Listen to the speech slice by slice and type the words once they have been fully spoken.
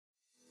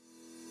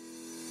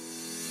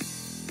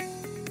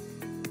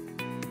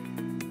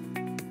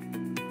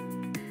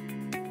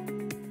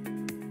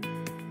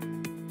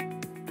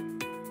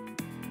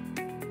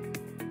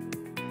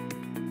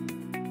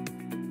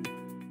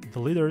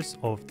leaders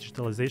of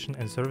Digitalization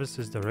and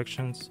Services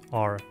Directions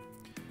are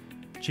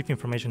Chief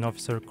Information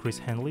Officer Chris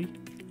Henley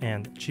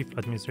and Chief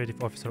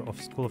Administrative Officer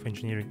of School of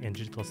Engineering and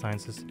Digital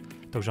Sciences,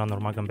 Dr.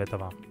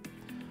 Nurmagomedova.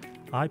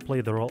 I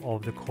play the role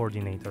of the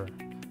coordinator.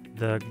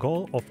 The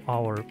goal of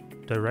our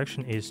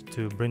direction is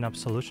to bring up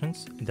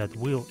solutions that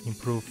will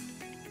improve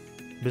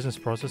business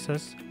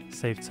processes,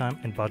 save time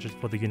and budget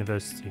for the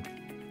university.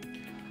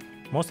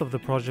 Most of the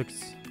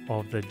projects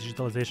of the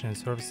Digitalization and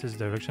Services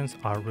Directions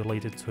are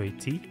related to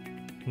IT,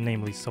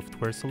 namely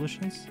software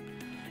solutions,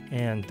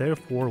 and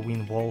therefore we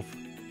involve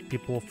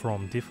people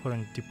from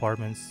different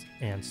departments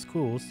and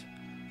schools,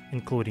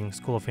 including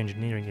School of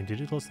Engineering and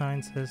Digital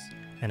Sciences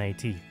and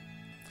IT,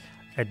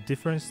 at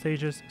different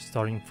stages,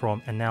 starting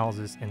from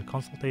analysis and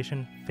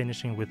consultation,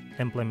 finishing with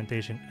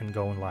implementation and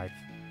going live.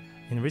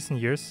 In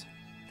recent years,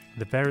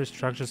 the various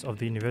structures of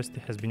the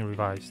university has been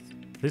revised.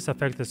 This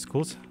affected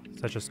schools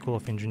such as School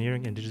of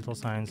Engineering and Digital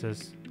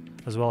Sciences,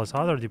 as well as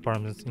other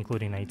departments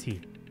including IT.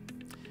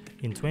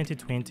 In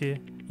 2020,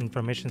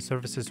 information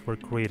services were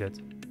created,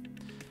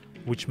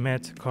 which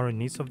met current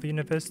needs of the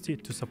university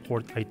to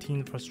support IT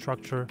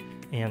infrastructure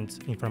and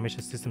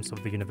information systems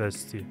of the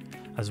university,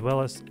 as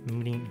well as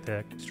meeting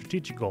the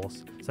strategic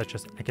goals such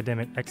as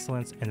academic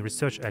excellence and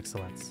research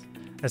excellence.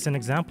 As an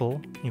example,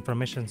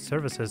 information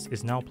services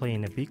is now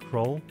playing a big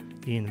role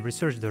in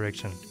research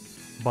direction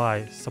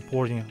by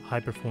supporting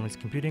high-performance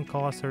computing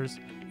clusters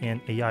and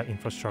AI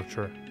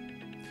infrastructure,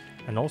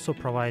 and also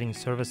providing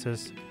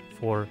services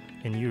for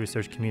a new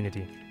research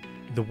community.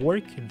 The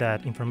work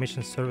that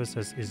information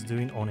services is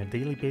doing on a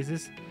daily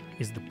basis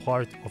is the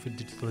part of a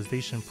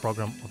digitalization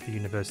program of the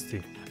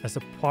university. As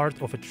a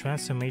part of a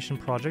transformation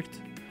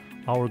project,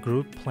 our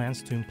group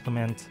plans to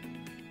implement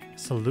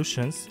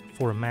solutions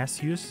for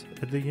mass use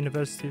at the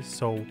university,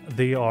 so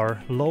they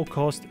are low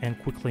cost and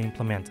quickly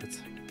implemented.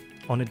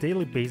 On a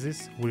daily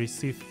basis, we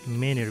receive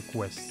many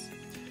requests,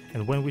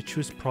 and when we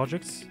choose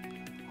projects,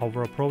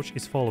 our approach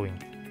is following.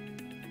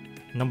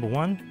 Number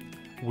one,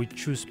 we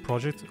choose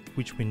projects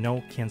which we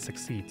know can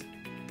succeed.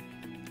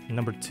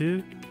 Number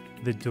two,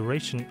 the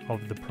duration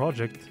of the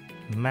project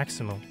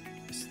maximum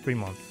is 3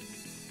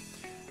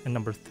 months. And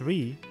number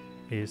three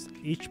is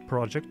each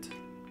project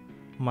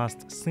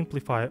must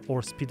simplify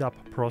or speed up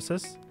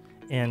process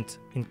and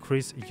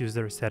increase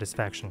user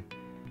satisfaction.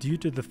 Due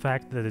to the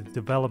fact that the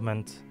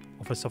development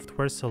of a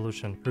software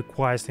solution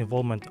requires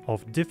involvement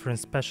of different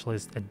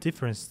specialists at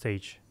different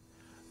stage,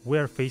 we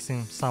are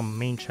facing some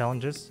main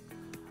challenges.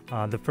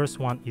 The first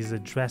one is a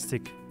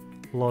drastic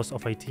loss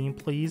of IT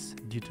employees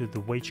due to the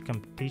wage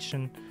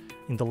competition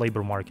in the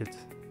labor market.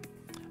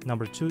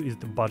 Number two is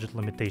the budget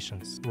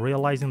limitations.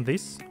 Realizing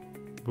this,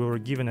 we were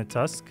given a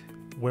task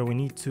where we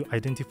need to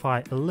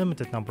identify a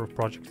limited number of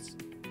projects,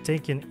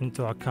 taking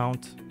into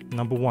account,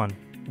 number one,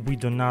 we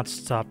do not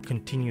stop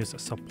continuous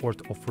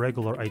support of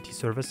regular IT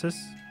services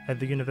at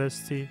the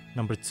university.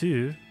 Number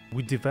two,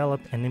 we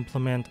develop and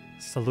implement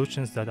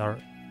solutions that are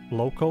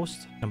low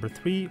cost. Number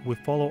three, we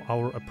follow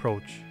our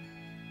approach.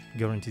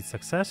 Guaranteed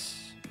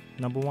success,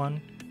 number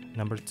one.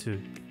 Number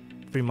two,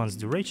 3 months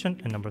duration.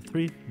 And number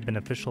three,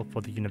 beneficial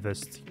for the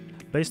university.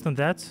 Based on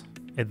that,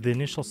 at the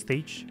initial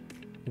stage,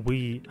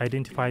 we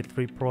identified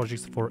 3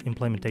 projects for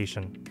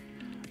implementation.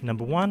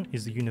 Number one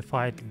is a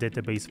unified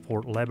database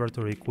for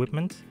laboratory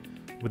equipment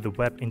with the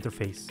web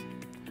interface.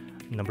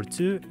 Number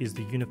two is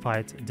the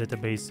unified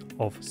database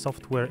of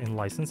software and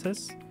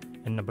licenses.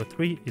 And number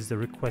three is the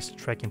request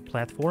tracking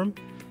platform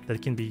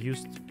that can be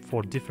used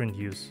for different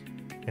use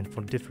and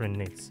for different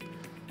needs.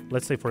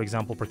 Let's say, for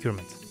example,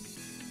 procurement.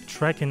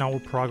 Tracking our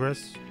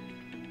progress,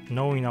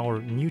 knowing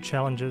our new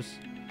challenges,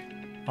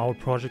 our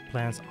project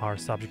plans are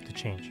subject to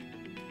change.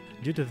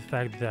 Due to the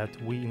fact that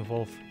we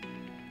involve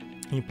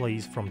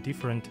employees from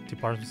different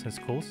departments and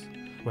schools,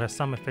 we have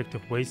some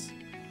effective ways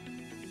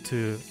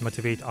to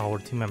motivate our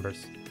team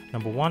members.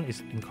 Number one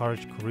is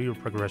encourage career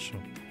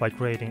progression by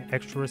creating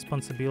extra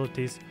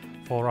responsibilities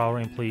for our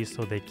employees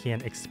so they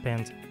can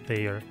expand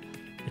their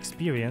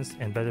experience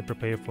and better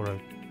prepare for a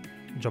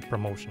job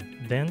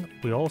promotion. Then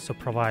we also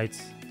provide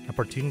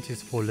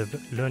opportunities for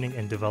learning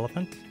and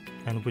development,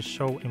 and we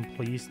show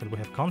employees that we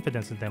have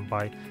confidence in them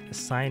by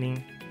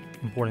assigning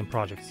important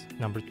projects.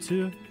 Number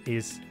two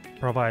is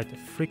provide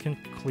frequent,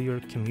 clear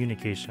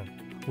communication.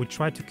 We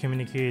try to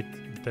communicate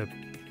the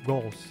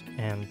goals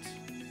and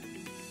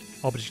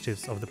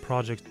objectives of the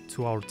project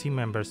to our team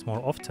members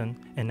more often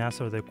and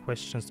answer their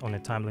questions on a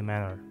timely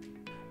manner.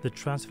 The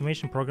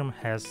transformation program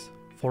has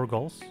 4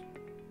 goals.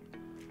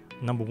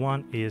 Number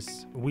one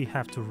is we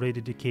have to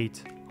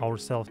rededicate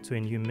ourselves to a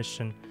new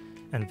mission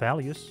and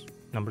values.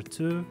 Number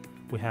two,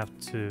 we have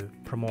to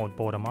promote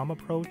bottom-up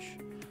approach.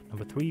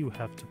 Number three, we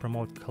have to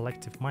promote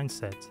collective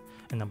mindset.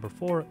 And number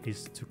 4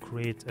 is to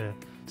create a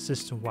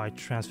system-wide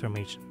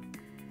transformation.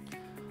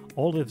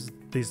 All of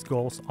these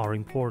goals are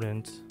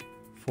important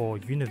for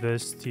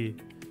university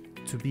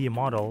to be a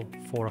model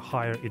for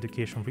higher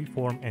education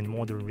reform and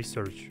modern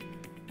research.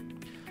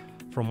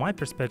 From my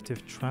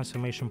perspective,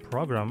 transformation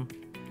program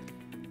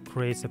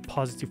creates a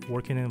positive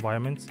working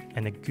environment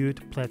and a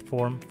good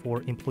platform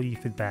for employee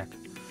feedback,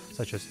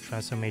 such as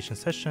transformation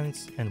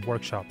sessions and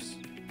workshops.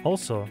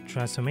 Also,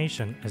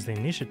 transformation as the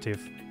initiative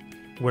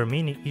where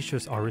many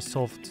issues are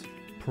resolved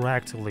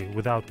proactively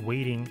without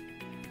waiting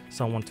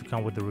someone to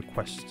come with the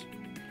request.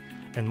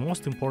 And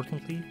most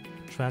importantly,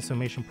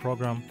 transformation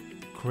program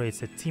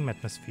creates a team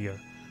atmosphere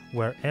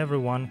where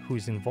everyone who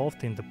is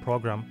involved in the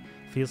program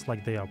feels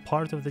like they are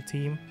part of the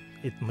team,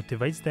 it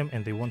motivates them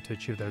and they want to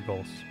achieve their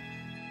goals.